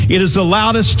It is the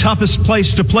loudest, toughest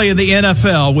place to play in the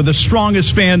NFL with the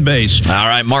strongest fan base. All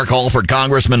right, Mark Alford,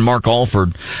 Congressman Mark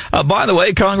Alford. By the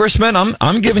way, Congressman,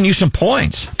 I'm giving you some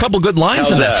points. A couple good lines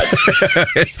in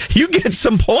that. You get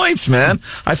some points, man.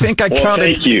 I think I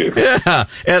counted. Thank you. Yeah,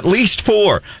 at least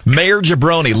 4. Mayor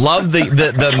Jabroni, loved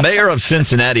the mayor of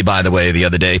Cincinnati, by the way, the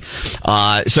other day.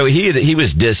 So he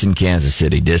was dissing Kansas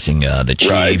City, dissing the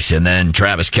Chiefs, right. And then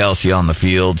Travis Kelce on the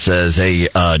field says, "Hey,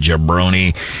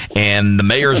 Jabroni," and the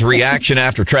mayor's reaction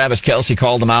after Travis Kelce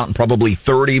called him out and probably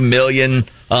 30 million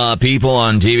people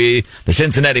on TV. The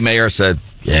Cincinnati mayor said,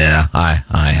 "Yeah, I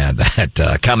had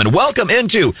that coming." Welcome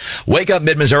into Wake Up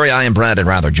Mid-Missouri. I am Brandon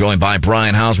Rather, joined by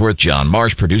Brian Hausworth, John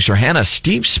Marsh, producer Hannah.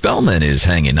 Steve Spellman is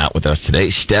hanging out with us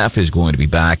today. Steph is going to be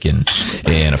back in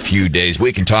a few days.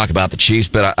 We can talk about the Chiefs,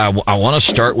 but I want to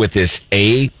start with this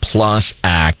A-plus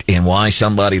act and why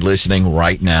somebody listening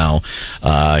right now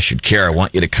should care. I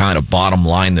want you to kind of bottom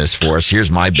line this for us. Here's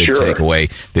my big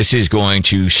takeaway. This is going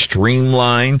to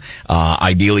streamline,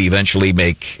 ideally eventually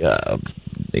make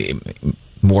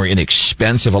more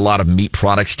inexpensive a lot of meat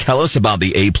products. Tell us about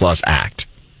the A-plus Act.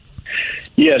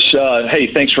 Yes. Hey,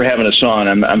 thanks for having us on.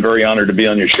 I'm very honored to be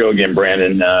on your show again,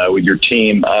 Brandon, with your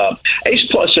team.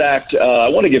 A-plus Act, I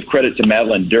want to give credit to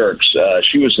Madeline Dirks.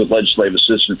 She was the legislative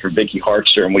assistant for Vicky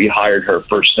Hartzer, and we hired her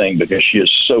first thing because she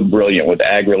is so brilliant with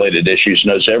ag-related issues,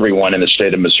 knows everyone in the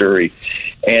state of Missouri.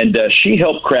 And she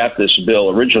helped craft this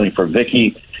bill originally for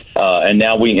Vicky, and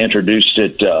now we introduced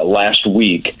it last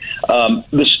week.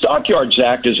 The Stockyards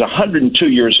Act is 102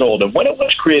 years old, and when it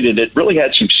was created, it really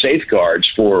had some safeguards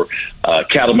for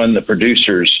cattlemen, the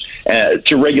producers,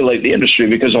 to regulate the industry,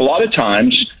 because a lot of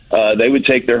times they would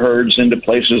take their herds into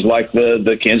places like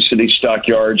the Kansas City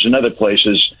stockyards and other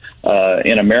places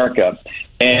in America.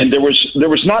 And there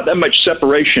was not that much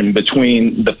separation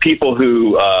between the people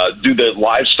who do the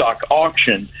livestock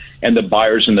auction and the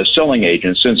buyers and the selling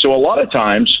agents. And so a lot of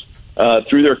times,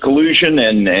 through their collusion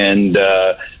and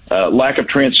lack of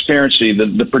transparency,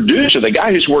 the producer, the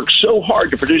guy who's worked so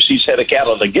hard to produce these head of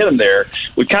cattle to get them there,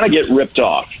 would kind of get ripped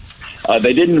off.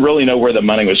 They didn't really know where the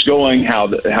money was going,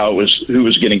 who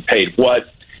was getting paid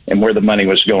what, and where the money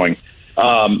was going.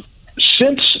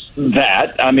 Since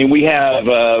that, I mean, we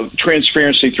have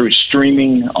transparency through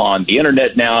streaming on the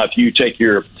internet now. If you take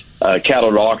your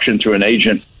cattle to auction through an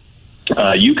agent,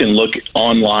 you can look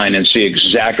online and see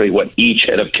exactly what each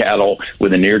head of cattle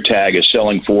with an ear tag is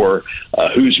selling for,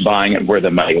 who's buying it, where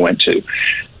the money went to.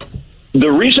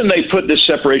 The reason they put this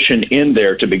separation in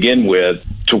there to begin with,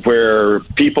 to where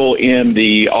people in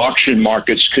the auction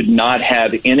markets could not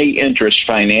have any interest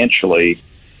financially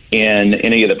in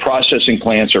any of the processing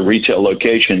plants or retail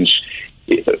locations,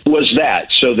 was that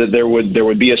so that there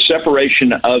would be a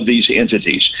separation of these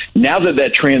entities. Now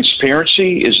that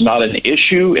transparency is not an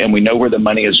issue and we know where the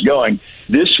money is going,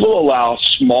 this will allow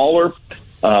small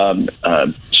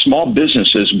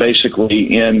businesses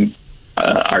basically in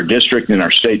our district, in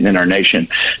our state, and in our nation,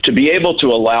 to be able to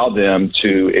allow them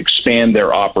to expand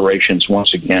their operations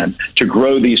once again, to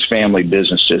grow these family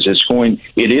businesses.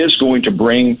 It is going to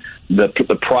bring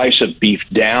the price of beef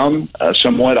down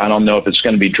somewhat. I don't know if it's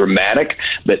going to be dramatic,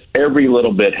 but every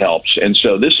little bit helps. And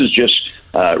so this is just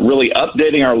really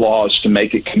updating our laws to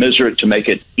make it commensurate, to make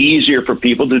it easier for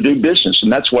people to do business.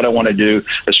 And that's what I want to do,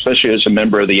 especially as a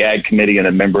member of the Ag Committee and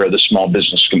a member of the Small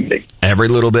Business Committee. Every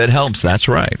little bit helps. That's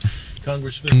right.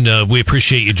 Congressman, we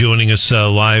appreciate you joining us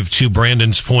live. To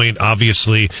Brandon's point,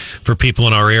 obviously, for people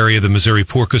in our area, the Missouri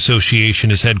Pork Association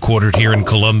is headquartered here in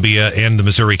Columbia, and the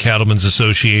Missouri Cattlemen's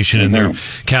Association, and they're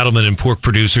cattlemen and pork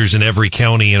producers in every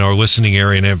county in our listening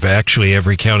area, and actually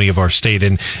every county of our state,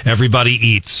 and everybody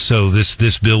eats, so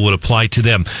this bill would apply to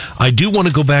them. I do want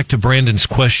to go back to Brandon's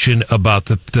question about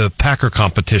the Packer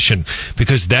competition,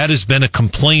 because that has been a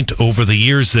complaint over the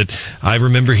years that I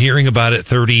remember hearing about it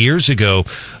 30 years ago.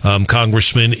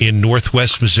 Congressman, in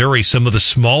Northwest Missouri, some of the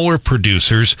smaller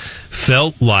producers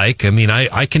felt like,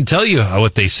 I can tell you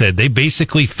what they said. They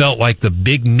basically felt like the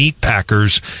big meat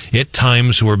packers at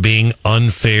times were being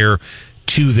unfair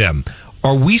to them.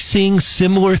 Are we seeing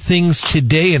similar things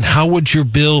today, and how would your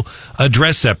bill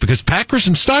address that? Because Packers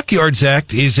and Stockyards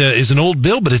Act is an old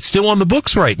bill, but it's still on the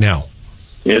books right now.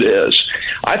 It is.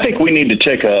 I think we need to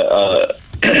take a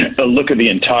look at the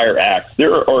entire act.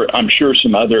 There are, I'm sure,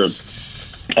 some other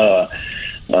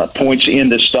points in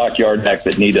the Stockyard Act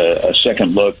that need a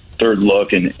second look, third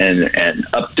look, and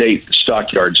update the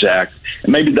Stockyards Act.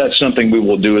 And maybe that's something we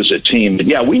will do as a team. But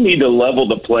yeah, we need to level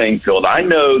the playing field. I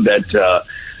know that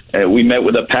we met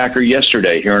with a packer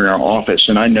yesterday here in our office,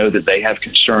 and I know that they have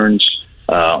concerns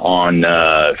on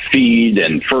feed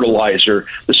and fertilizer,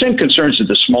 the same concerns that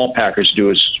the small packers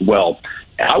do as well.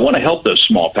 I want to help those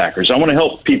small packers. I want to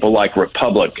help people like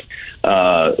Republic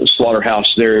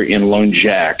Slaughterhouse there in Lone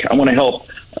Jack. I want to help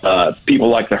people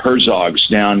like the Herzogs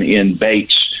down in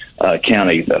Bates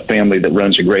County, a family that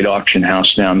runs a great auction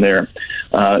house down there.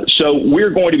 So we're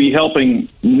going to be helping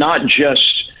not just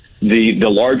the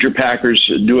larger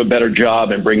packers do a better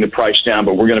job and bring the price down,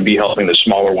 but we're going to be helping the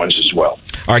smaller ones as well.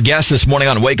 Our guest this morning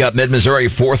on Wake Up Mid-Missouri,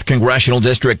 4th Congressional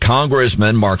District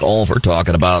Congressman Mark Alford,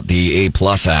 talking about the A+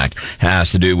 Act. Has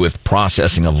to do with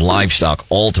processing of livestock,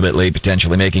 ultimately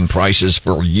potentially making prices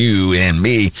for you and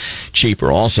me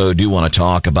cheaper. Also do want to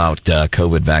talk about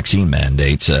COVID vaccine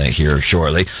mandates here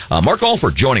shortly. Mark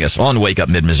Alford joining us on Wake Up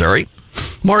Mid-Missouri.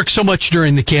 Mark, so much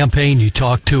during the campaign, you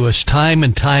talked to us time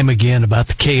and time again about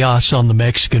the chaos on the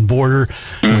Mexican border.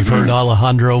 Mm-hmm. We've heard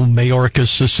Alejandro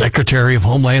Mayorkas, the Secretary of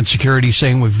Homeland Security,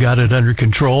 saying we've got it under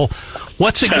control.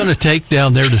 What's it going to take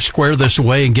down there to square this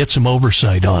away and get some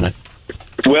oversight on it?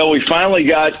 Well, we finally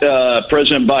got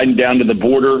President Biden down to the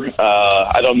border.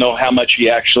 I don't know how much he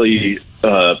actually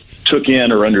took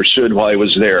in or understood while he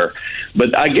was there,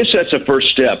 but I guess that's a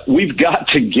first step. We've got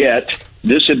to get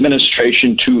this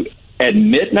administration to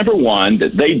admit, number one,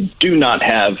 that they do not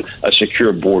have a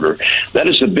secure border. That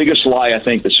is the biggest lie I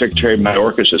think the Secretary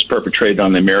Mayorkas has perpetrated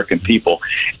on the American people.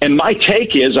 And my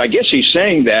take is, I guess he's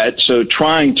saying that, so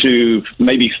trying to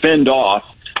maybe fend off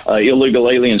illegal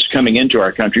aliens coming into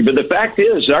our country. But the fact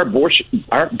is, our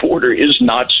border is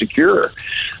not secure.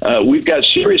 We've got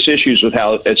serious issues with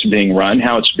how it's being run,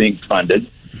 how it's being funded.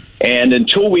 And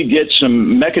until we get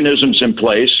some mechanisms in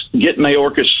place, get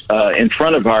Mayorkas in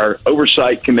front of our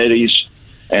oversight committees,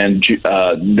 and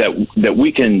that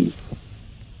we can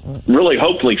really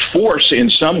hopefully force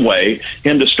in some way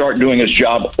him to start doing his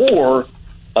job or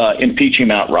impeach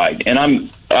him outright. And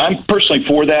I'm personally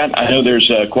for that. I know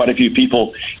there's quite a few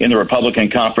people in the Republican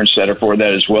conference that are for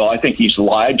that as well. I think he's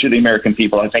lied to the American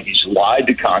people. I think he's lied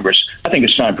to Congress. I think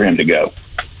it's time for him to go.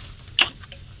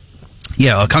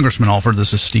 Yeah, Congressman Alford,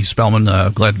 this is Steve Spellman.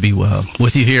 Glad to be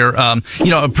with you here.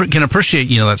 Can appreciate,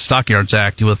 that Stockyards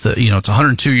Act with, it's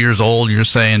 102 years old, you're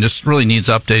saying, just really needs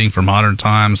updating for modern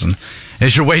times. And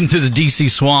as you're wading through the D.C.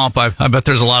 swamp, I bet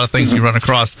there's a lot of things you run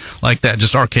across like that,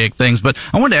 just archaic things. But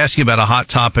I wanted to ask you about a hot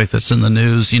topic that's in the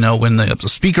news. When the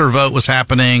speaker vote was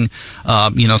happening,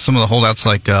 some of the holdouts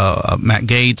like Matt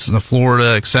Gaetz in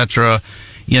Florida, et cetera,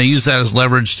 use that as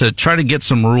leverage to try to get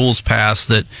some rules passed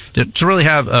to really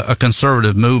have a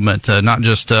conservative movement, not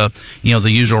just, the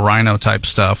usual rhino type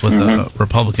stuff with the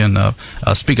Republican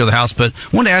Speaker of the House. But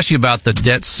I wanted to ask you about the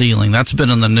debt ceiling. That's been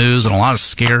in the news and a lot of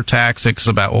scare tactics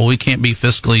about, we can't be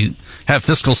have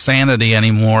fiscal sanity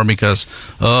anymore because,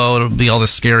 it'll be all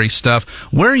this scary stuff.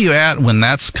 Where are you at when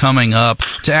that's coming up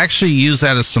to actually use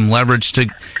that as some leverage to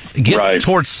get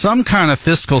towards some kind of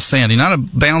fiscal sanity, not a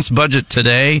balanced budget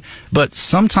today, but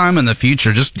sometime in the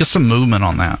future, just get some movement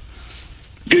on that?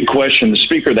 Good question. The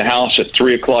Speaker of the House at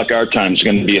 3:00 our time is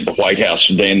going to be at the White House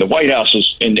today, and the White House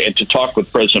is and to talk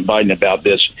with President Biden about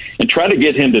this and try to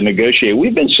get him to negotiate.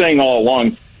 We've been saying all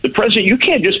along, the president, you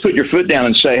can't just put your foot down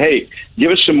and say, hey,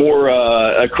 give us some more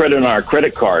credit on our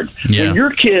credit card. Yeah. When your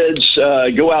kids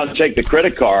go out and take the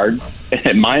credit card,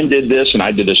 and mine did this, and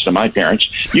I did this to my parents,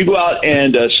 you go out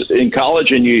and in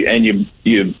college and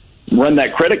you run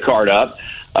that credit card up,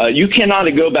 you cannot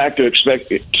go back to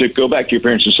your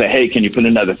parents and say, hey, can you put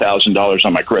another $1,000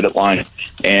 on my credit line?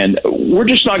 And we're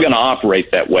just not going to operate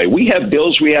that way. We have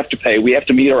bills we have to pay. We have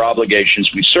to meet our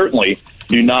obligations. We certainly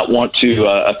do not want to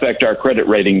affect our credit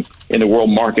rating in the world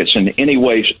markets in any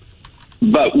way.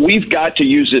 But we've got to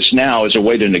use this now as a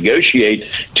way to negotiate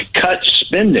to cut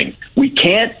spending. We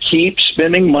can't keep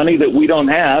spending money that we don't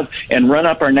have and run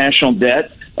up our national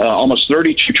debt, almost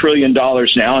 $32 trillion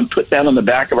now, and put that on the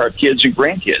back of our kids and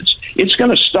grandkids. It's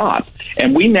going to stop.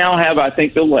 And we now have, I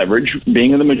think, the leverage,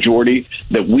 being in the majority,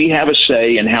 that we have a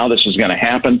say in how this is going to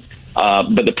happen.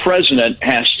 But the president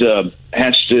has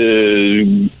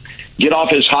to get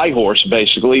off his high horse,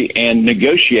 basically, and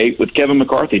negotiate with Kevin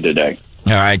McCarthy today.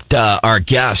 All right. Our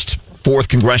guest, 4th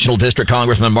Congressional District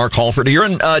Congressman Mark Alford. You're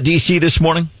in D.C. this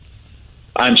morning?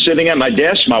 I'm sitting at my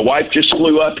desk. My wife just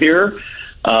flew up here.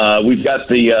 We've got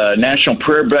the National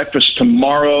Prayer Breakfast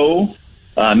tomorrow.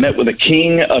 Met with the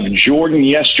King of Jordan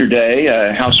yesterday.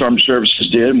 House Armed Services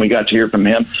did, and we got to hear from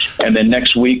him. And then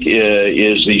next week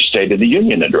is the State of the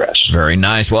Union address. Very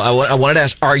nice. Well, I wanted to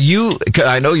ask,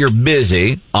 I know you're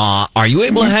busy, are you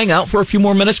able to hang out for a few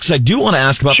more minutes? Because I do want to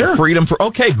ask about the Freedom for,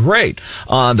 okay, great.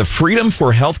 The Freedom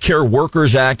for Healthcare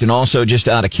Workers Act, and also just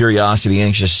out of curiosity,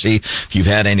 anxious to see if you've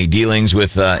had any dealings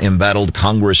with embattled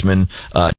Congressman